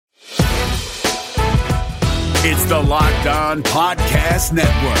It's the Locked On Podcast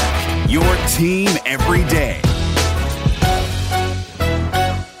Network, your team every day.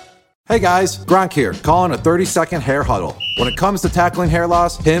 Hey guys, Gronk here, calling a 30-second hair huddle. When it comes to tackling hair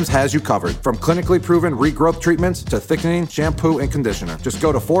loss, Hims has you covered. From clinically proven regrowth treatments to thickening, shampoo, and conditioner. Just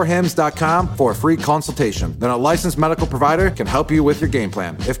go to 4hims.com for a free consultation. Then a licensed medical provider can help you with your game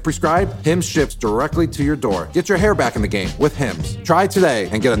plan. If prescribed, Hims ships directly to your door. Get your hair back in the game with Hims. Try today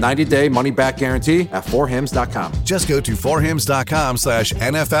and get a 90-day money-back guarantee at 4hims.com. Just go to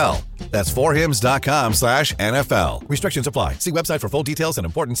 4hims.com/NFL. That's 4hims.com/NFL. Restrictions apply. See website for full details and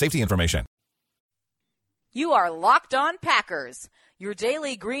important safety information. You are Locked On Packers, your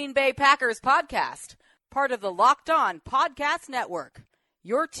daily Green Bay Packers podcast, part of the Locked On Podcast Network,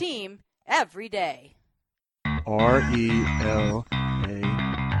 your team every day. RELAX.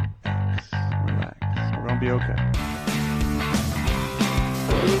 Relax. We're going to be okay.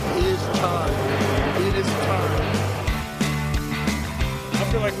 It is time. It is time. I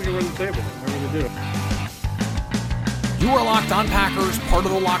feel like we can run the table. I really do. You are Locked On Packers, part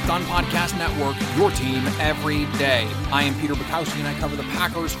of the Locked On Podcast Network, your team every day. I am Peter Bukowski, and I cover the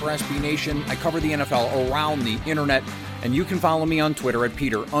Packers for SB Nation. I cover the NFL around the internet, and you can follow me on Twitter at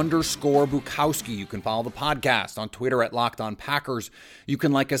Peter_Bukowski. You can follow the podcast on Twitter at Locked On Packers. You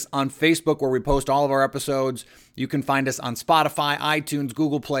can like us on Facebook, where we post all of our episodes. You can find us on Spotify, iTunes,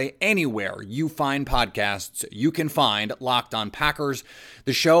 Google Play, anywhere you find podcasts. You can find Locked On Packers,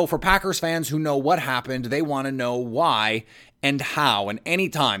 the show for Packers fans who know what happened. They want to know why and how. And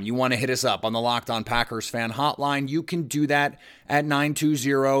anytime you want to hit us up on the Locked On Packers fan hotline, you can do that at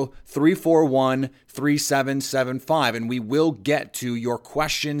 920-341-3775. And we will get to your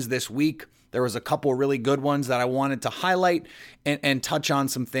questions this week. There was a couple really good ones that I wanted to highlight and touch on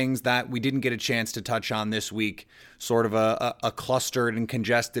some things that we didn't get a chance to touch on this week. Sort of a clustered and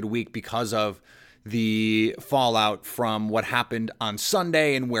congested week because of the fallout from what happened on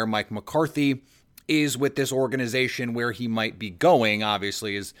Sunday and where Mike McCarthy is with this organization, where he might be going,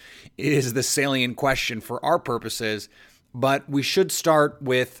 obviously, is the salient question for our purposes. But we should start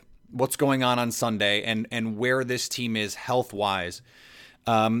with what's going on Sunday and where this team is health-wise.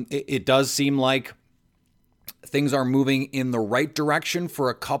 It does seem like things are moving in the right direction for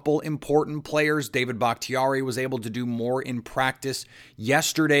a couple important players. David Bakhtiari was able to do more in practice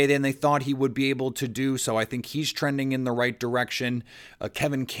yesterday than they thought he would be able to do, so I think he's trending in the right direction.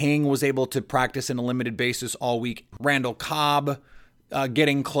 Kevin King was able to practice on a limited basis all week. Randall Cobb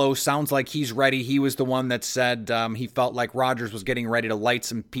getting close. Sounds like he's ready. He was the one that said he felt like Rodgers was getting ready to light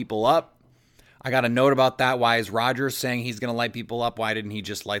some people up. I got a note about that. Why is Rodgers saying he's going to light people up? Why didn't he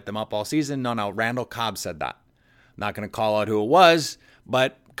just light them up all season? No, Randall Cobb said that. I'm not going to call out who it was,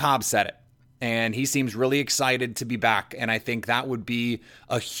 but Cobb said it. And he seems really excited to be back. And I think that would be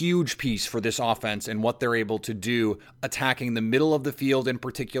a huge piece for this offense and what they're able to do, attacking the middle of the field in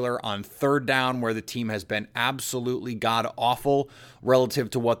particular on third down, where the team has been absolutely god-awful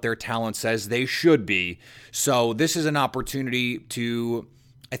relative to what their talent says they should be. So this is an opportunity to,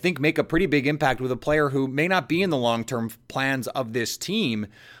 I think, make a pretty big impact with a player who may not be in the long-term plans of this team,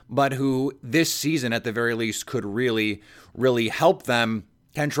 but who this season at the very least could really, really help them.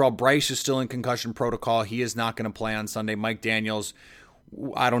 Kentrell Bryce is still in concussion protocol. He is not going to play on Sunday. Mike Daniels,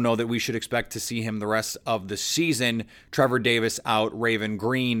 I don't know that we should expect to see him the rest of the season. Trevor Davis out. Raven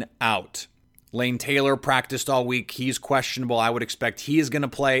Green out. Lane Taylor practiced all week. He's questionable. I would expect he is going to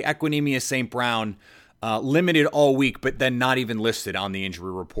play. Equinemius St. Brown, limited all week, but then not even listed on the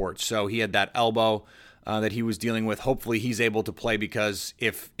injury report. So he had that elbow that he was dealing with. Hopefully he's able to play, because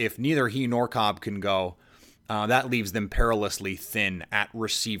if neither he nor Cobb can go, that leaves them perilously thin at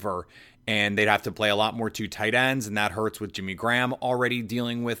receiver, and they'd have to play a lot more two tight ends, and that hurts with Jimmy Graham already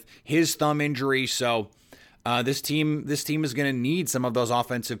dealing with his thumb injury. So this team is going to need some of those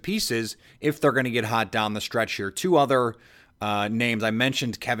offensive pieces if they're going to get hot down the stretch here. Two other names. I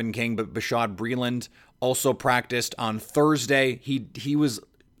mentioned Kevin King, but Bashaud Breeland also practiced on Thursday. He was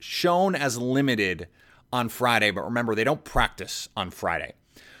shown as limited on Friday, but remember, they don't practice on Friday.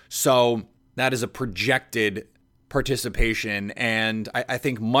 So that is a projected participation, and I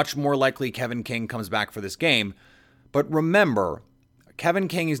think much more likely Kevin King comes back for this game. But remember, Kevin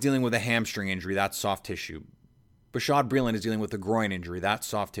King is dealing with a hamstring injury. That's soft tissue. Bashaud Breeland is dealing with a groin injury. That's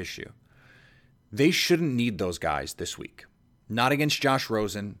soft tissue. They shouldn't need those guys this week. Not against Josh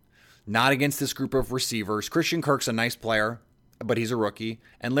Rosen, not against this group of receivers. Christian Kirk's a nice player, but he's a rookie.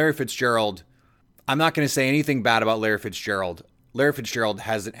 And Larry Fitzgerald, I'm not going to say anything bad about Larry Fitzgerald. Larry Fitzgerald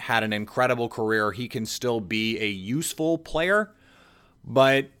has had an incredible career. He can still be a useful player,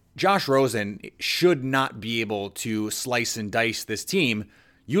 but Josh Rosen should not be able to slice and dice this team.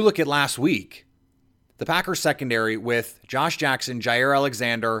 You look at last week, The Packers secondary with Josh Jackson, Jair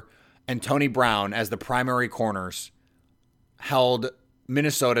Alexander, and Tony Brown as the primary corners held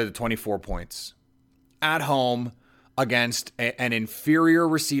Minnesota to 24 points at home against an inferior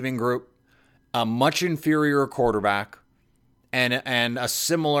receiving group, a much inferior quarterback, and a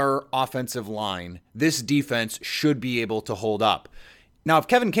similar offensive line. This defense should be able to hold up. Now, if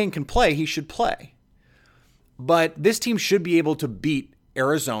Kevin King can play, he should play. But this team should be able to beat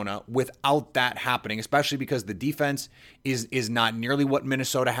Arizona without that happening, especially because the defense is not nearly what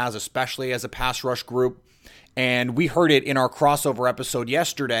Minnesota has, especially as a pass rush group. And we heard it in our crossover episode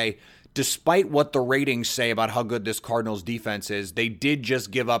yesterday. Despite what the ratings say about how good this Cardinals defense is, they did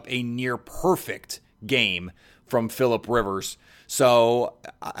just give up a near perfect game from Phillip Rivers. So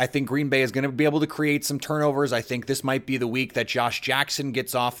I think Green Bay is going to be able to create some turnovers. I think this might be the week that Josh Jackson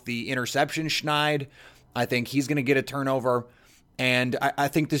gets off the interception schneid. I think he's going to get a turnover. And I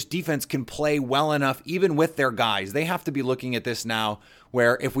think this defense can play well enough, even with their guys. They have to be looking at this now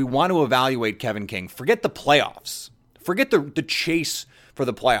where if we want to evaluate Kevin King, forget the playoffs. Forget the chase for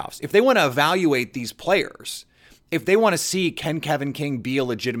the playoffs. If they want to evaluate these players, if they want to see can Kevin King be a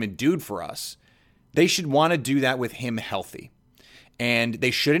legitimate dude for us, they should want to do that with him healthy. And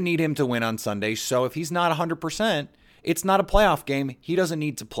they shouldn't need him to win on Sunday. So if he's not 100%, it's not a playoff game. He doesn't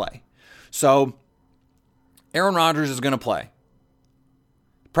need to play. So Aaron Rodgers is going to play.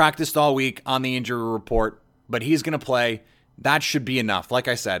 Practiced all week on the injury report, but he's going to play. That should be enough. Like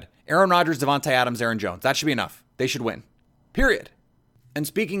I said, Aaron Rodgers, Devontae Adams, Aaron Jones. That should be enough. They should win. Period. And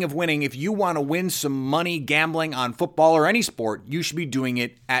speaking of winning, if you want to win some money gambling on football or any sport, you should be doing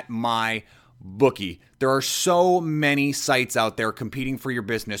it at MyBookie. There are so many sites out there competing for your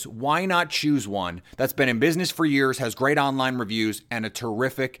business. Why not choose one that's been in business for years, has great online reviews, and a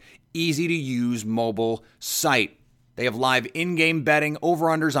terrific, easy-to-use mobile site? They have live in-game betting,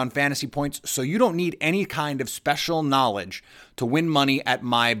 over-unders on fantasy points, so you don't need any kind of special knowledge to win money at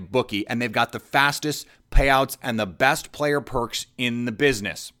MyBookie. And they've got the fastest payouts and the best player perks in the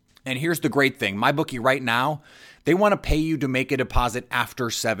business. And here's the great thing. MyBookie right now, they want to pay you to make a deposit after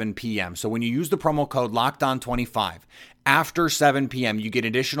 7 p.m. So when you use the promo code LOCKEDON25, after 7 p.m., you get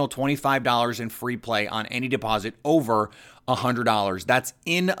additional $25 in free play on any deposit over $100. That's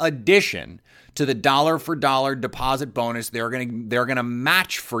in addition to the dollar-for-dollar deposit bonus they're gonna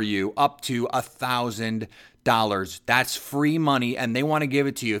match for you up to $1,000. That's free money, and they want to give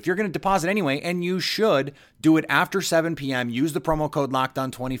it to you. If you're going to deposit anyway, and you should, do it after 7 p.m., use the promo code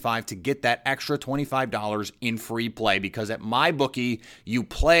LOCKEDON25 to get that extra $25 in free play, because at MyBookie, you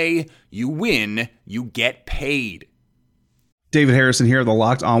play, you win, you get paid. David Harrison here, the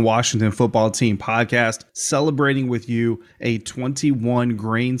Locked On Washington Football Team podcast, celebrating with you a 21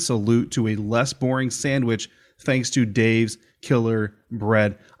 grain salute to a less boring sandwich thanks to Dave's Killer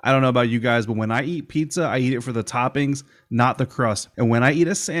Bread. I don't know about you guys, but when I eat pizza, I eat it for the toppings, not the crust. And when I eat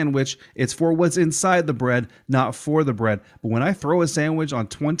a sandwich, it's for what's inside the bread, not for the bread. But when I throw a sandwich on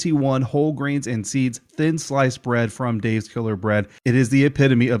 21 whole grains and seeds, thin sliced bread from Dave's Killer Bread, it is the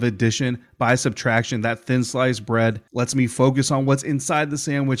epitome of addition by subtraction. That thin sliced bread lets me focus on what's inside the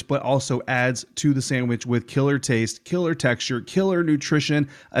sandwich, but also adds to the sandwich with killer taste, killer texture, killer nutrition,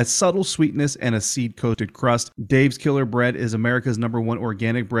 a subtle sweetness, and a seed-coated crust. Dave's Killer Bread is America's #1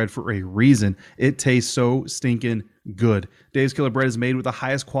 organic bread for a reason. It tastes so stinking good. Dave's Killer Bread is made with the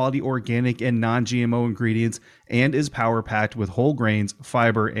highest quality organic and non-GMO ingredients and is power-packed with whole grains,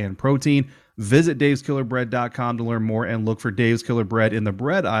 fiber, and protein. Visit daveskillerbread.com to learn more and look for Dave's Killer Bread in the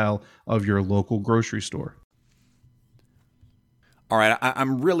bread aisle of your local grocery store. All right,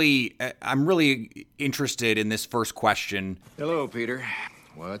 I'm really interested in this first question. Hello, Peter.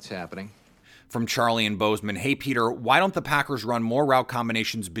 What's happening? From Charlie and Bozeman. Hey, Peter, why don't the Packers run more route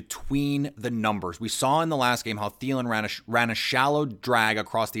combinations between the numbers? We saw in the last game how Thielen ran a shallow drag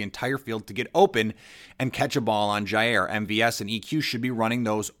across the entire field to get open and catch a ball on Jair. MVS and EQ should be running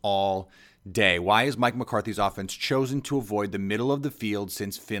those all day. Why is Mike McCarthy's offense chosen to avoid the middle of the field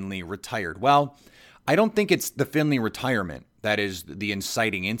since Finley retired? Well, I don't think it's the Finley retirement that is the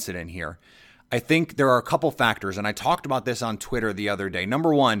inciting incident here. I think there are a couple factors, and I talked about this on Twitter the other day.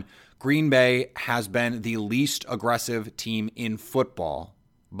 Number one, Green Bay has been the least aggressive team in football,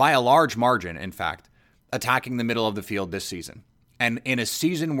 by a large margin, in fact, attacking the middle of the field this season. And in a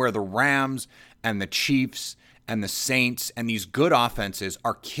season where the Rams and the Chiefs and the Saints and these good offenses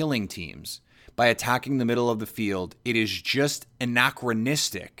are killing teams by attacking the middle of the field, it is just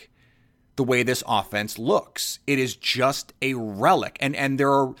anachronistic the way this offense looks. It is just a relic. And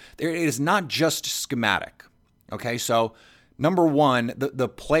it is not just schematic. Okay, so number one, the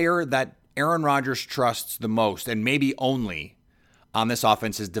player that Aaron Rodgers trusts the most, and maybe only, on this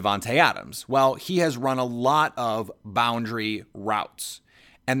offense is Davante Adams. Well, he has run a lot of boundary routes.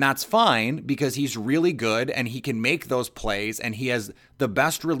 And that's fine because he's really good and he can make those plays and he has the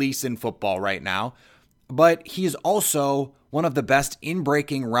best release in football right now. But he is also one of the best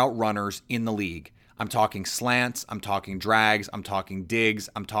in-breaking route runners in the league. I'm talking slants, I'm talking drags, I'm talking digs,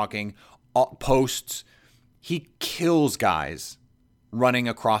 I'm talking posts. He kills guys running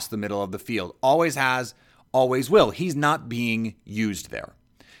across the middle of the field. Always has, always will. He's not being used there.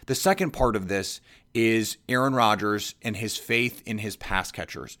 The second part of this is Aaron Rodgers and his faith in his pass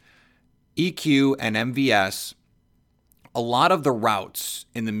catchers. EQ and MVS, a lot of the routes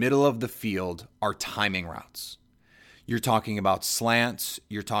in the middle of the field are timing routes. You're talking about slants,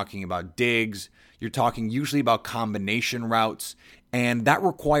 you're talking about digs, you're talking usually about combination routes, and that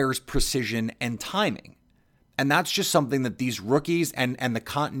requires precision and timing. And that's just something that these rookies and the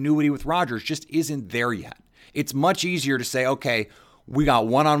continuity with Rodgers just isn't there yet. It's much easier to say, okay, we got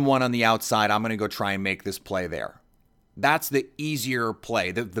one-on-one on the outside, I'm going to go try and make this play there. That's the easier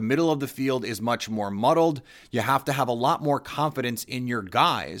play. The middle of the field is much more muddled. You have to have a lot more confidence in your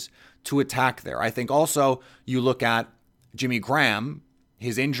guys to attack there. I think also you look at Jimmy Graham,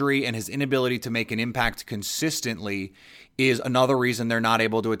 his injury and his inability to make an impact consistently is another reason they're not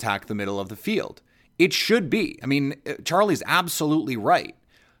able to attack the middle of the field. It should be. I mean, Charlie's absolutely right.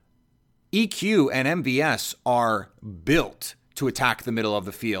 EQ and MVS are built to attack the middle of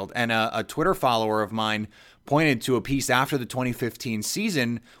the field. And a Twitter follower of mine pointed to a piece after the 2015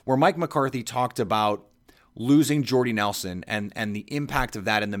 season where Mike McCarthy talked about losing Jordy Nelson and the impact of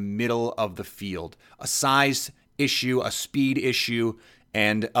that in the middle of the field. A size issue, a speed issue,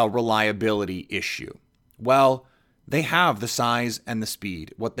 and a reliability issue. Well, they have the size and the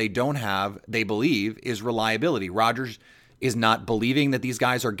speed. What they don't have, they believe, is reliability. Rodgers is not believing that these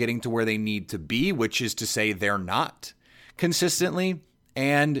guys are getting to where they need to be, which is to say they're not consistently.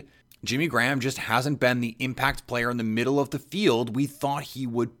 And Jimmy Graham just hasn't been the impact player in the middle of the field we thought he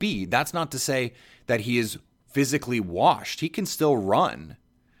would be. That's not to say that he is physically washed. He can still run,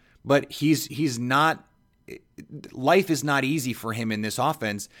 but he's not. Life is not easy for him in this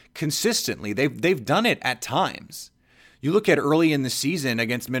offense consistently. They've done it at times. You look at early in the season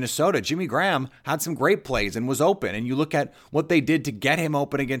against Minnesota, Jimmy Graham had some great plays and was open. And you look at what they did to get him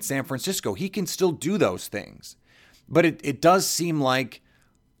open against San Francisco. He can still do those things. But it does seem like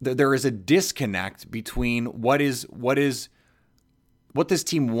there is a disconnect between what this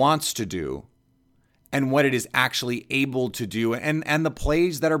team wants to do and what it is actually able to do and the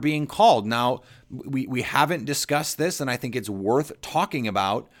plays that are being called. Now, we haven't discussed this, and I think it's worth talking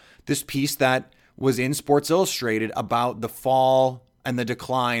about this piece that was in Sports Illustrated about the fall and the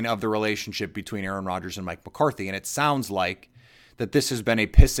decline of the relationship between Aaron Rodgers and Mike McCarthy. And it sounds like that this has been a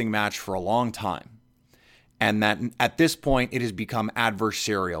pissing match for a long time. And that at this point, it has become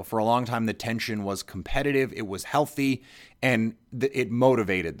adversarial. For a long time, the tension was competitive, it was healthy, and it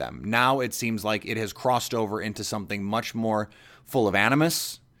motivated them. Now it seems like it has crossed over into something much more full of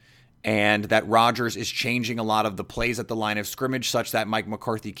animus, and that Rodgers is changing a lot of the plays at the line of scrimmage such that Mike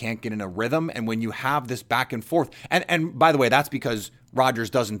McCarthy can't get in a rhythm. And when you have this back and forth, and by the way, that's because Rodgers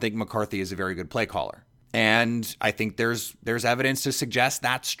doesn't think McCarthy is a very good play caller. And I think there's evidence to suggest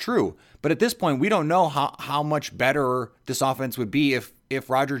that's true. But at this point, we don't know how much better this offense would be if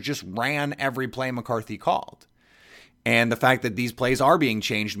Rodgers just ran every play McCarthy called. And the fact that these plays are being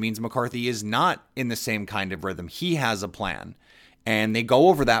changed means McCarthy is not in the same kind of rhythm. He has a plan. And they go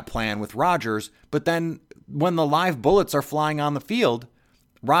over that plan with Rodgers. But then when the live bullets are flying on the field,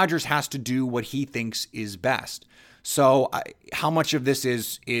 Rodgers has to do what he thinks is best. So how much of this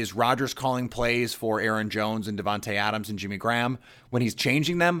is Rodgers calling plays for Aaron Jones and Davante Adams and Jimmy Graham when he's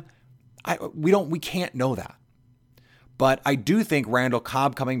changing them? We can't know that. But I do think Randall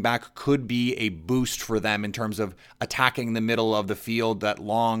Cobb coming back could be a boost for them in terms of attacking the middle of the field. That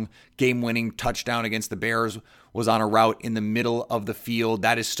long game-winning touchdown against the Bears was on a route in the middle of the field.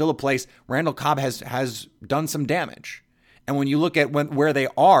 That is still a place Randall Cobb has done some damage. And when you look at where they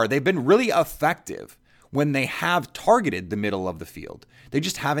are, they've been really effective when they have targeted the middle of the field. They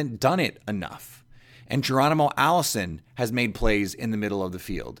just haven't done it enough. And Geronimo Allison has made plays in the middle of the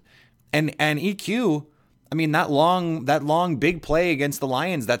field. And EQ, I mean, that long big play against the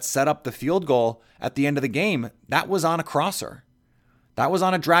Lions that set up the field goal at the end of the game, that was on a crosser. That was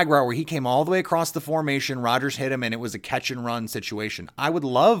on a drag route where he came all the way across the formation, Rodgers hit him, and it was a catch and run situation. I would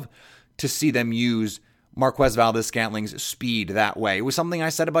love to see them use Marquez Valdes-Scantling's speed that way. It was something I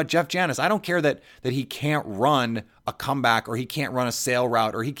said about Jeff Janis. I don't care that he can't run a comeback or he can't run a sail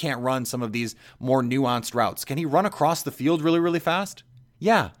route or he can't run some of these more nuanced routes. Can he run across the field really, really fast?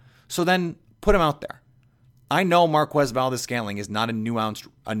 Yeah. So then put him out there. I know Marquez Valdes-Scantling is not a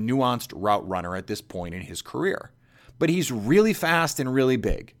nuanced route runner at this point in his career, but he's really fast and really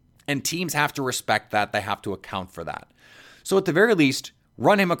big, and teams have to respect that. They have to account for that. So at the very least,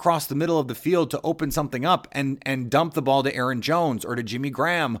 run him across the middle of the field to open something up and dump the ball to Aaron Jones or to Jimmy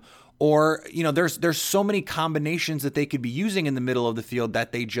Graham. Or, there's so many combinations that they could be using in the middle of the field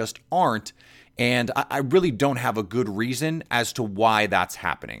that they just aren't. And I really don't have a good reason as to why that's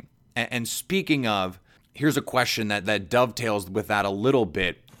happening. And speaking of, here's a question that dovetails with that a little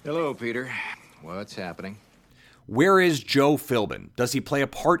bit. Hello, Peter. What's happening? Where is Joe Philbin? Does he play a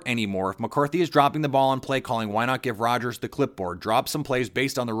part anymore? If McCarthy is dropping the ball on play calling, why not give Rodgers the clipboard? Drop some plays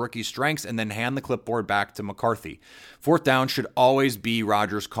based on the rookie's strengths and then hand the clipboard back to McCarthy. Fourth down should always be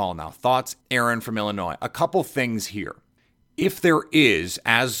Rodgers' call now. Thoughts? Aaron from Illinois. A couple things here. If there is,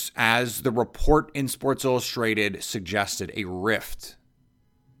 as the report in Sports Illustrated suggested, a rift,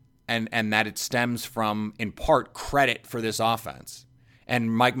 and that it stems from, in part, credit for this offense,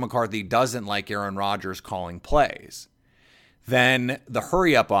 and Mike McCarthy doesn't like Aaron Rodgers calling plays, then the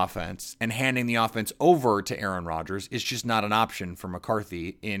hurry-up offense and handing the offense over to Aaron Rodgers is just not an option for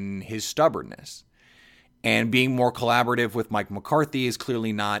McCarthy in his stubbornness. And being more collaborative with Mike McCarthy is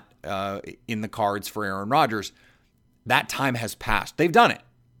clearly not in the cards for Aaron Rodgers. That time has passed. They've done it.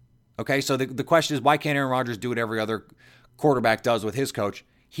 Okay, so the question is, why can't Aaron Rodgers do what every other quarterback does with his coach?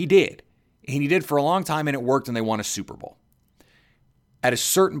 He did. And he did for a long time, and it worked, and they won a Super Bowl. At a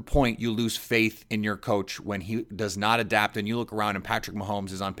certain point, you lose faith in your coach when he does not adapt, and you look around and Patrick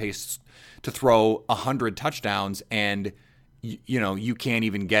Mahomes is on pace to throw 100 touchdowns, and you can't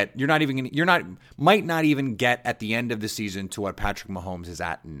even get, might not even get at the end of the season to what Patrick Mahomes is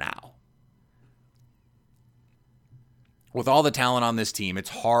at now. With all the talent on this team, it's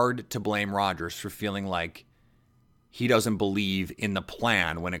hard to blame Rodgers for feeling like he doesn't believe in the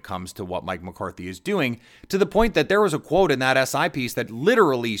plan when it comes to what Mike McCarthy is doing, to the point that there was a quote in that SI piece that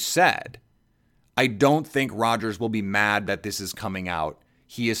literally said, I don't think Rodgers will be mad that this is coming out.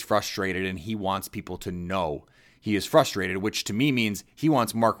 He is frustrated and he wants people to know he is frustrated, which to me means he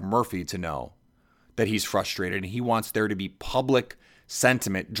wants Mark Murphy to know that he's frustrated, and he wants there to be public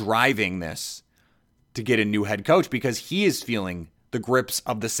sentiment driving this to get a new head coach, because he is feeling the grips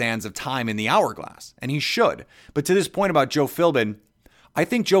of the sands of time in the hourglass, and he should. But to this point about Joe Philbin, I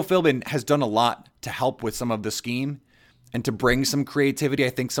think Joe Philbin has done a lot to help with some of the scheme and to bring some creativity. I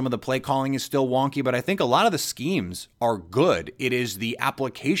think some of the play calling is still wonky, but I think a lot of the schemes are good. It is the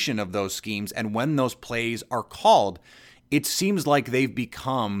application of those schemes, and when those plays are called, it seems like they've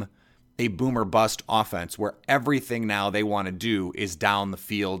become a boom or bust offense where everything now they want to do is down the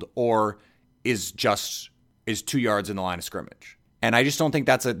field or is 2 yards in the line of scrimmage. And I just don't think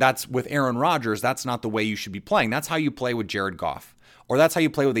that's with Aaron Rodgers, that's not the way you should be playing. That's how you play with Jared Goff. Or that's how you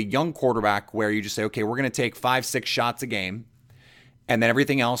play with a young quarterback, where you just say, okay, we're going to take 5-6 shots a game, and then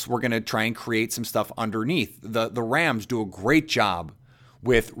everything else we're going to try and create some stuff underneath. The Rams do a great job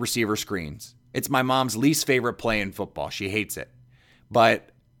with receiver screens. It's my mom's least favorite play in football. She hates it. But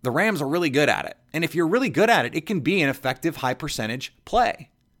the Rams are really good at it. And if you're really good at it, it can be an effective high percentage play.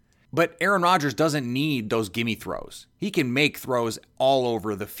 But Aaron Rodgers doesn't need those gimme throws. He can make throws all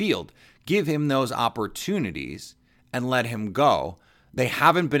over the field. Give him those opportunities and let him go. They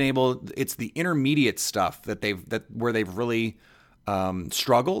haven't been able. It's the intermediate stuff where they've really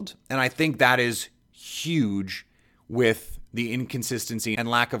struggled, and I think that is huge with the inconsistency and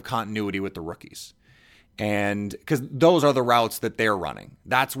lack of continuity with the rookies. And because those are the routes that they're running,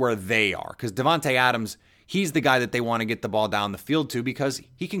 that's where they are. Because Davante Adams, he's the guy that they want to get the ball down the field to because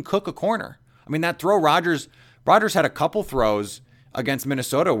he can cook a corner. I mean, that throw Rodgers had a couple throws against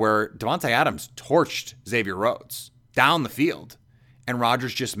Minnesota where Davante Adams torched Xavier Rhodes down the field, and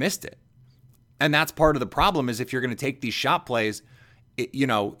Rodgers just missed it. And that's part of the problem, is if you're going to take these shot plays,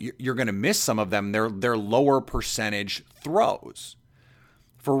 you're going to miss some of them. They're lower percentage throws.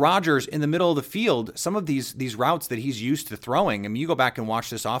 For Rodgers in the middle of the field, some of these routes that he's used to throwing, I mean, you go back and watch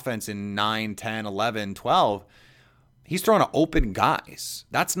this offense in 9, 10, 11, 12, he's throwing to open guys.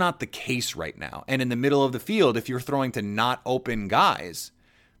 That's not the case right now. And in the middle of the field, if you're throwing to not open guys,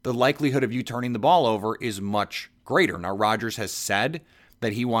 the likelihood of you turning the ball over is much greater. Now, Rodgers has said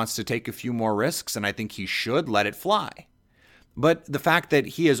that he wants to take a few more risks, and I think he should let it fly. But the fact that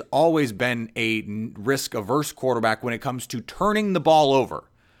he has always been a risk-averse quarterback when it comes to turning the ball over,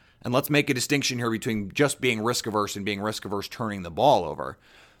 and let's make a distinction here between just being risk-averse and being risk-averse turning the ball over.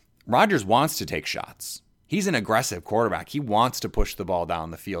 Rodgers wants to take shots. He's an aggressive quarterback. He wants to push the ball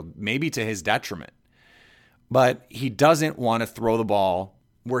down the field, maybe to his detriment. But he doesn't want to throw the ball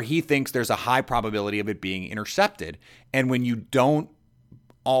where he thinks there's a high probability of it being intercepted. And when you don't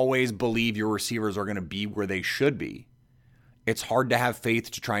always believe your receivers are going to be where they should be, it's hard to have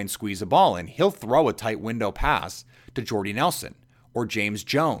faith to try and squeeze a ball in. He'll throw a tight window pass to Jordy Nelson or James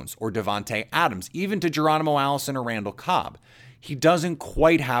Jones or Devontae Adams, even to Geronimo Allison or Randall Cobb. He doesn't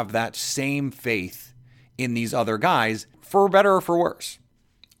quite have that same faith in these other guys, for better or for worse.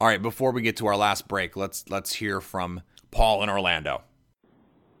 All right, before we get to our last break, let's hear from Paul in Orlando.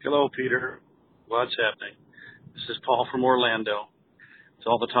 Hello, Peter. What's happening? This is Paul from Orlando. It's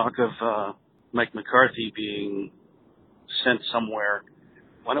all the talk of Mike McCarthy being sent somewhere.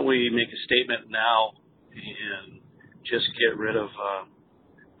 Why don't we make a statement now and just get rid of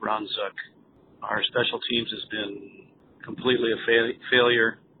Ron Zook? Our special teams has been completely a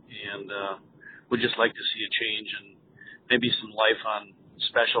failure, and we'd just like to see a change and maybe some life on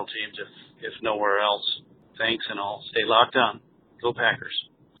special teams if nowhere else. Thanks, and I'll stay locked on. Go Packers.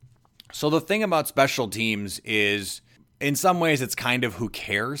 So the thing about special teams is, in some ways, it's kind of who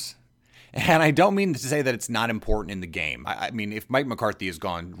cares. And I don't mean to say that it's not important in the game. I mean, if Mike McCarthy is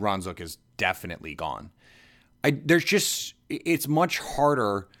gone, Ron Zook is definitely gone. It's much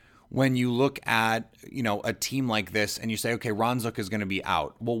harder when you look at, a team like this and you say, okay, Ron Zook is going to be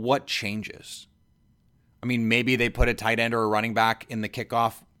out. Well, what changes? I mean, maybe they put a tight end or a running back in the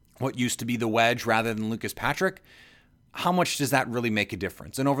kickoff, what used to be the wedge, rather than Lucas Patrick. How much does that really make a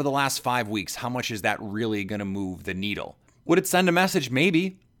difference? And over the last 5 weeks, how much is that really going to move the needle? Would it send a message?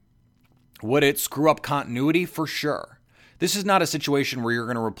 Maybe. Would it screw up continuity? For sure. This is not a situation where you're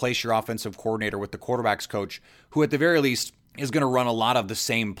going to replace your offensive coordinator with the quarterback's coach, who at the very least is going to run a lot of the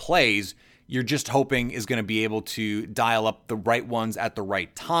same plays. You're just hoping is going to be able to dial up the right ones at the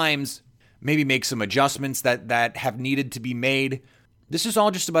right times, maybe make some adjustments that have needed to be made. This is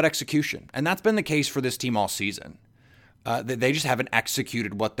all just about execution. And that's been the case for this team all season. They just haven't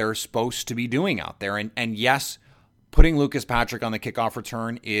executed what they're supposed to be doing out there. And yes, putting Lucas Patrick on the kickoff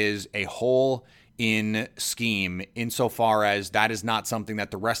return is a hole in scheme insofar as that is not something that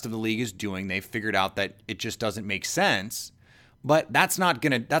the rest of the league is doing. They've figured out that it just doesn't make sense. But that's not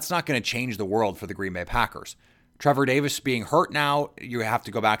gonna change the world for the Green Bay Packers. Trevor Davis being hurt now, you have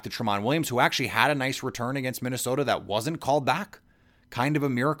to go back to Tramon Williams, who actually had a nice return against Minnesota that wasn't called back. Kind of a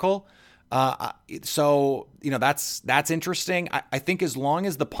miracle. So that's interesting. I think as long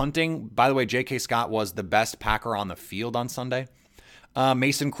as the punting, by the way, J.K. Scott was the best Packer on the field on Sunday.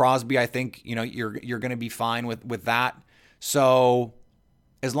 Mason Crosby, I think, you're going to be fine with that. So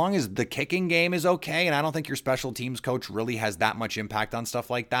as long as the kicking game is okay, and I don't think your special teams coach really has that much impact on stuff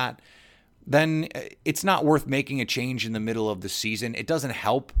like that, then it's not worth making a change in the middle of the season. It doesn't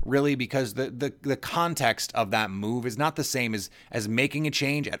help really because the context of that move is not the same as making a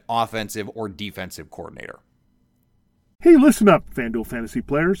change at offensive or defensive coordinator. Hey, listen up, FanDuel fantasy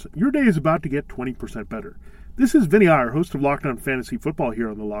players. Your day is about to get 20% better. This is Vinny Iyer, host of Locked On Fantasy Football here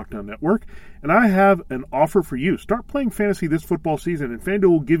on the Locked On Network, and I have an offer for you. Start playing fantasy this football season, and FanDuel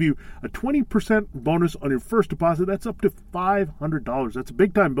will give you a 20% bonus on your first deposit. That's up to $500. That's a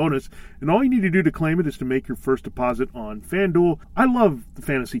big-time bonus, and all you need to do to claim it is to make your first deposit on FanDuel. I love the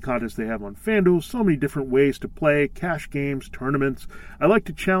fantasy contests they have on FanDuel. So many different ways to play, cash games, tournaments. I like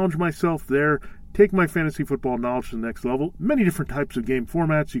to challenge myself there. Take my fantasy football knowledge to the next level. Many different types of game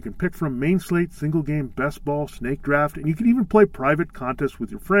formats you can pick from: main slate, single game, best ball, snake draft, and you can even play private contests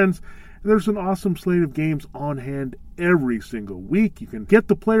with your friends. And there's an awesome slate of games on hand every single week. You can get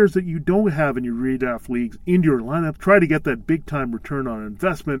the players that you don't have in your redraft leagues into your lineup. Try to get that big time return on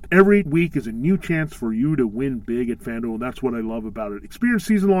investment. Every week is a new chance for you to win big at FanDuel, and that's what I love about it. Experience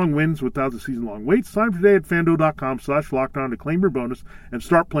season-long wins without the season-long waits. Sign up today at FanDuel.com/LockedOn to claim your bonus and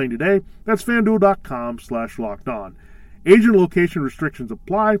start playing today. That's FanDuel.com/LockedOn. Age and location restrictions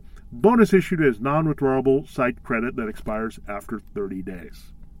apply. Bonus issued as non-withdrawable site credit that expires after 30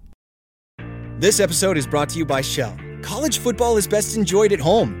 days. This episode is brought to you by Shell. College football is best enjoyed at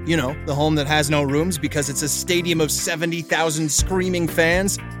home. You know, the home that has no rooms because it's a stadium of 70,000 screaming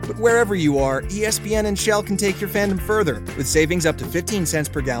fans. But wherever you are, ESPN and Shell can take your fandom further with savings up to 15 cents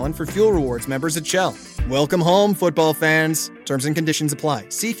per gallon for fuel rewards members at Shell. Welcome home, football fans. Terms and conditions apply.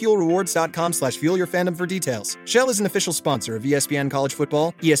 See fuelrewards.com/fuelyourfandom for details. Shell is an official sponsor of ESPN College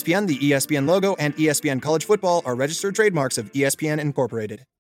Football. ESPN, the ESPN logo, and ESPN College Football are registered trademarks of ESPN Incorporated.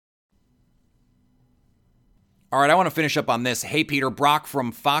 All right, I want to finish up on this. Hey, Peter, Brock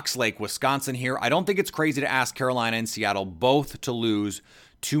from Fox Lake, Wisconsin here. I don't think it's crazy to ask Carolina and Seattle both to lose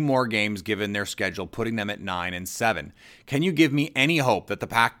 2 more games given their schedule, putting them at 9-7. Can you give me any hope that the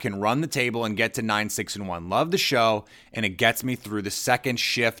Pack can run the table and get to 9-6-1? Love the show, and it gets me through the second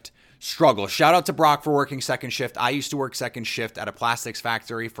shift struggle. Shout out to Brock for working second shift. I used to work second shift at a plastics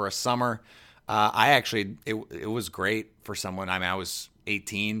factory for a summer. It was great for someone. I mean, I was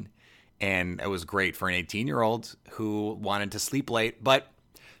 18, and it was great for an 18-year-old who wanted to sleep late. But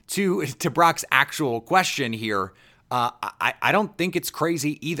to Brock's actual question here, I don't think it's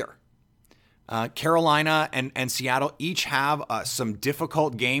crazy either. Carolina and Seattle each have some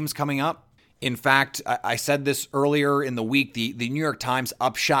difficult games coming up. In fact, I said this earlier in the week, the New York Times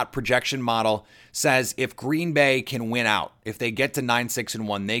upshot projection model says if Green Bay can win out, if they get to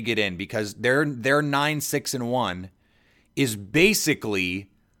 9-6-1, they get in, because their 9-6-1 is basically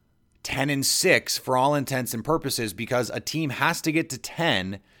 10-6 for all intents and purposes, because a team has to get to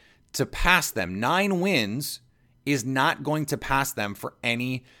 10 to pass them. 9 wins is not going to pass them for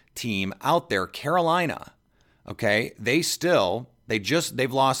any team out there. Carolina, okay,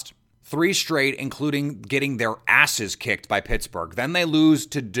 they've lost 3 straight, including getting their asses kicked by Pittsburgh. Then they lose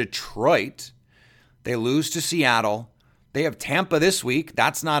to Detroit. They lose to Seattle. They have Tampa this week.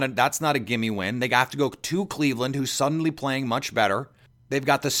 That's not a gimme win. They have to go to Cleveland, who's suddenly playing much better. They've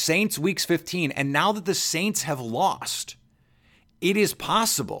got the Saints weeks 15. And now that the Saints have lost, it is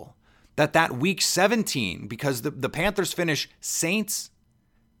possible that week 17, because the Panthers finish Saints,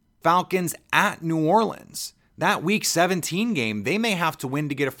 Falcons at New Orleans, that week 17 game, they may have to win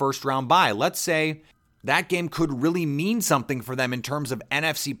to get a first round bye. Let's say that game could really mean something for them in terms of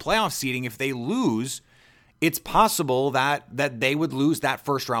NFC playoff seeding. If they lose, it's possible that they would lose that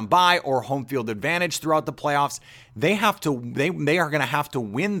first round bye or home field advantage throughout the playoffs. They are going to have to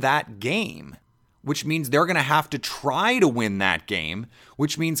win that game, which means they're going to have to try to win that game,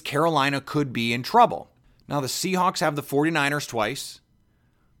 which means Carolina could be in trouble. Now, the Seahawks have the 49ers twice,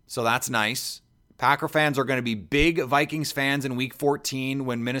 so that's nice. Packer fans are going to be big Vikings fans in week 14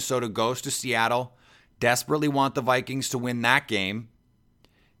 when Minnesota goes to Seattle. Desperately want the Vikings to win that game.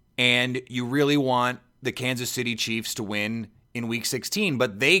 And you really want the Kansas City Chiefs to win in week 16,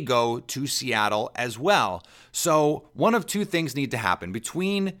 but they go to Seattle as well. So one of two things need to happen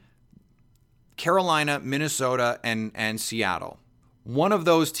between Carolina, Minnesota, and Seattle. One of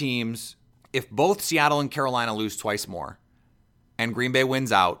those teams, if both Seattle and Carolina lose twice more, and Green Bay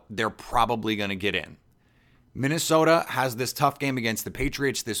wins out, they're probably going to get in. Minnesota has this tough game against the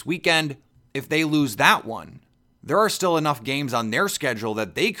Patriots this weekend. If they lose that one, there are still enough games on their schedule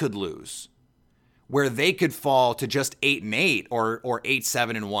that they could lose, where they could fall to just 8-8 or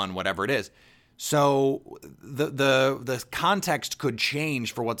 8-7-1, whatever it is. So the context could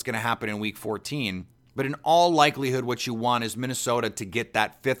change for what's going to happen in week 14. But in all likelihood, what you want is Minnesota to get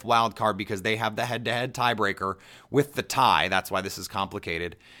that 5th wild card, because they have the head-to-head tiebreaker with the tie. That's why this is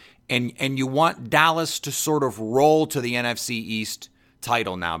complicated. And you want Dallas to sort of roll to the NFC East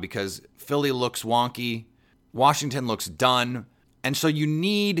title now, because Philly looks wonky, Washington looks done, and so you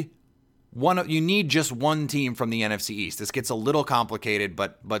need just one team from the NFC East. This gets a little complicated,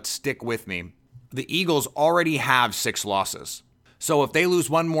 but stick with me. The Eagles already have 6 losses. So if they lose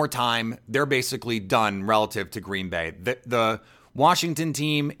one more time, they're basically done relative to Green Bay. The Washington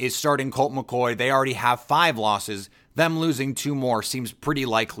team is starting Colt McCoy. They already have 5 losses. Them losing 2 more seems pretty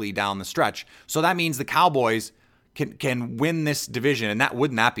likely down the stretch. So that means the Cowboys can win this division, and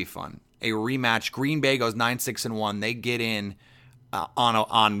wouldn't that be fun? A rematch. Green Bay goes 9-6-1. They get in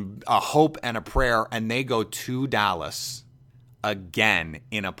on a hope and a prayer, and they go to Dallas again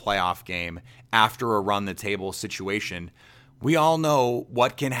in a playoff game after a run-the-table situation. We all know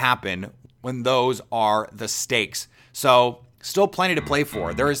what can happen when those are the stakes. So still plenty to play for.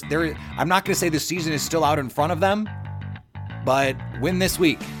 I'm not going to say the season is still out in front of them, but win this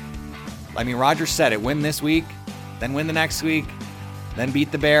week. I mean, Rodgers said it. Win this week, then win the next week, then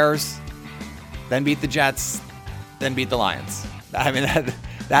beat the Bears, then beat the Jets, then beat the Lions. I mean,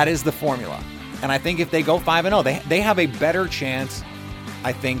 that is the formula. And I think if they go 5-0, they have a better chance,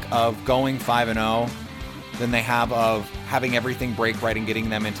 I think, of going 5-0 than they have of having everything break right and getting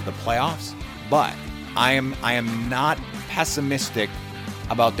them into the playoffs. But I am not pessimistic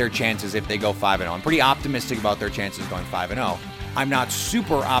about their chances if they go 5-0. I'm pretty optimistic about their chances going 5-0. I'm not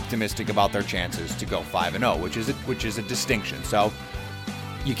super optimistic about their chances to go 5-0, which is a distinction. So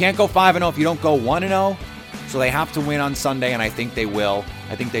you can't go 5-0 if you don't go 1-0. So they have to win on Sunday, and I think they will.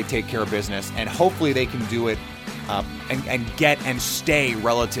 I think they take care of business, and hopefully they can do it and get and stay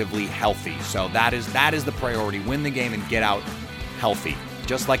relatively healthy. So that is the priority. Win the game and get out healthy,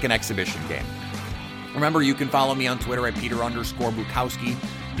 just like an exhibition game. Remember, you can follow me on Twitter at Peter_Bukowski.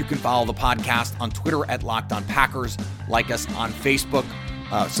 You can follow the podcast on Twitter at Locked On Packers. Like us on Facebook.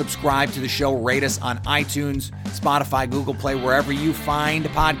 Subscribe to the show. Rate us on iTunes, Spotify, Google Play, wherever you find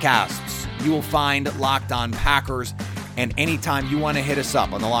podcasts. You will find Locked On Packers. And anytime you want to hit us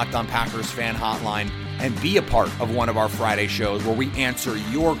up on the Locked On Packers fan hotline and be a part of one of our Friday shows where we answer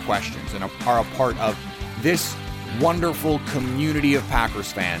your questions and are a part of this wonderful community of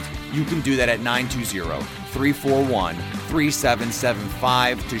Packers fans, you can do that at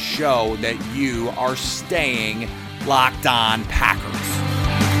 920-341-3775 to show that you are staying locked on Packers.